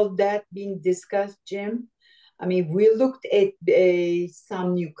recall that being discussed, Jim. I mean, we looked at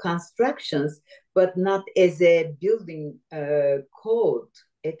some new constructions, but not as a building code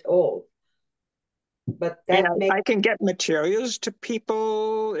at all. But that makes I can get materials to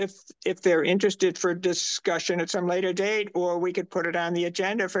people if they're interested for discussion at some later date, or we could put it on the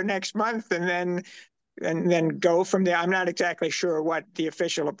agenda for next month and then go from there. I'm not exactly sure what the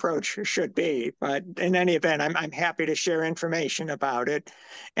official approach should be, but in any event, I'm happy to share information about it.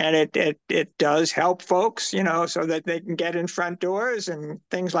 And it does help folks, you know, so that they can get in front doors and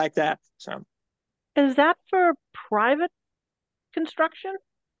things like that. So Is that for private construction?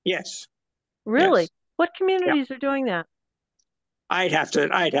 yes. Really? Yes. What communities are doing that? I'd have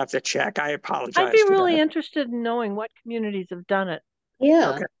to check. I apologize. I'd be for really that. interested in knowing what communities have done it,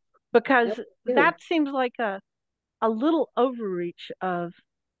 Yeah. Okay. because too. that seems like a little overreach of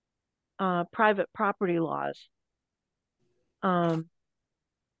private property laws. Well,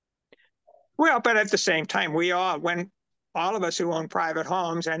 but at the same time, when all of us who own private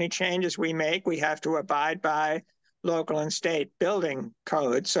homes, any changes we make, we have to abide by local and state building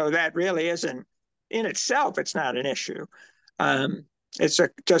codes. So that really isn't, in itself, it's not an issue. It's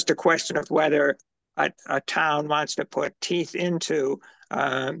just a question of whether a town wants to put teeth into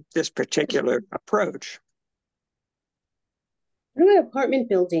this particular approach. What about apartment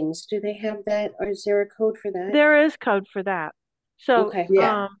buildings? Do they have that, or is there a code for that? There is code for that. So, Okay.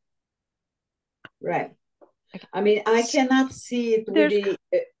 Yeah. Right. I mean, I cannot see it with There's-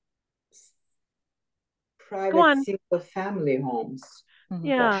 the private single family homes.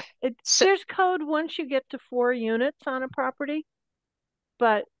 yeah, So- there's code once you get to 4 units on a property,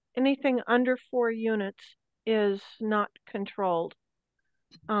 but anything under 4 units is not controlled.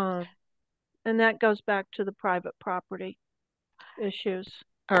 And that goes back to the private property issues.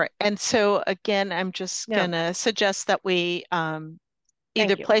 All right. And so again, I'm just gonna suggest that we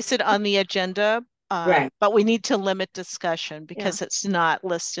either place it on the agenda, Right. but we need to limit discussion because it's not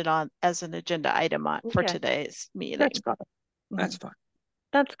listed on as an agenda item for today's meeting. That's fine. That's fine.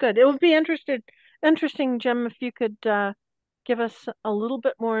 That's good. It would be interesting, Jim, if you could give us a little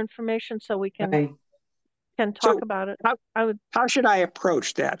bit more information so we can talk about it. How should I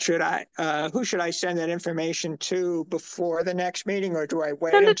approach that? Who should I send that information to before the next meeting, or do I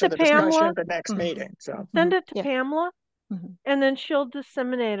wait until the discussion at the next meeting? So send it to Pamela, and then she'll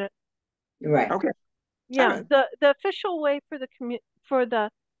disseminate it. Right. Okay. Yeah. The official way for the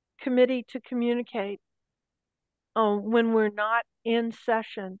committee to communicate when we're not in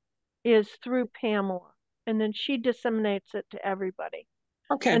session is through Pamela, and then she disseminates it to everybody.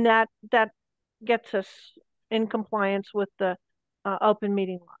 Okay. And that gets us in compliance with the open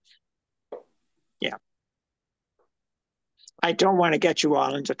meeting laws. Yeah. I don't want to get you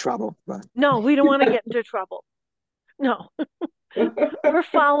all into trouble, but no, we don't want to get into trouble. No. We're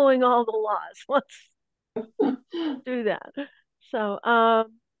following all the laws. Let's do that. So,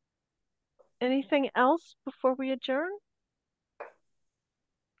 anything else before we adjourn?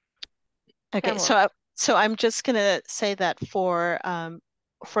 Okay, so I'm just gonna say that for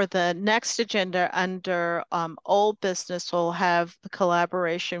the next agenda under old business, we'll have the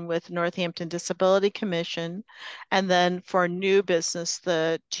collaboration with Northampton Disability Commission, and then for new business,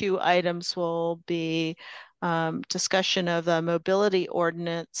 the 2 items will be discussion of the mobility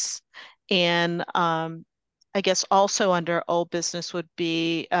ordinance, and I guess also under old business would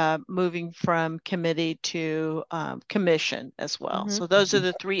be moving from committee to commission as well. So those are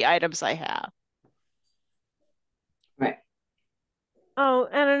the 3 items I have. Right. Oh,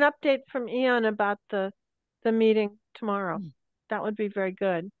 and an update from Ian about the meeting tomorrow. That would be very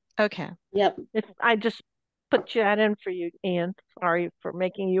good. Okay. Yep. If I just put that in for you, Ian. Sorry for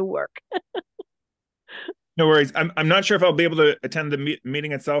making you work. No worries. I'm not sure if I'll be able to attend the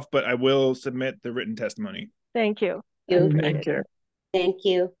meeting itself, but I will submit the written testimony. Thank you. Thank you. Thank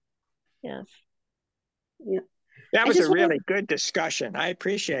you. Yes. Yeah. That I was a just wanna- really good discussion. I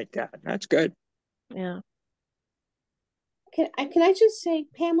appreciate that. That's good. Yeah. Can I just say,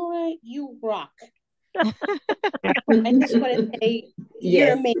 Pamela, you rock. I just want to say you're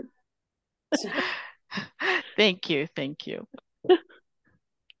Yes. amazing. Thank you. Thank you.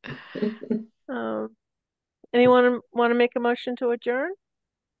 Anyone want to make a motion to adjourn?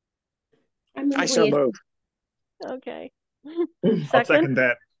 I so move. Okay. I'll second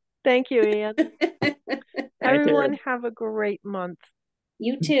that. Thank you, Ian. Thank Everyone you. have a great month.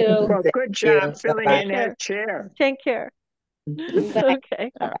 You too. Well, good job filling Bye-bye. in that chair. Take care.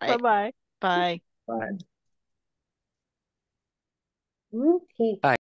 Okay. All right. Bye-bye. Bye. Bye. Okay. Bye.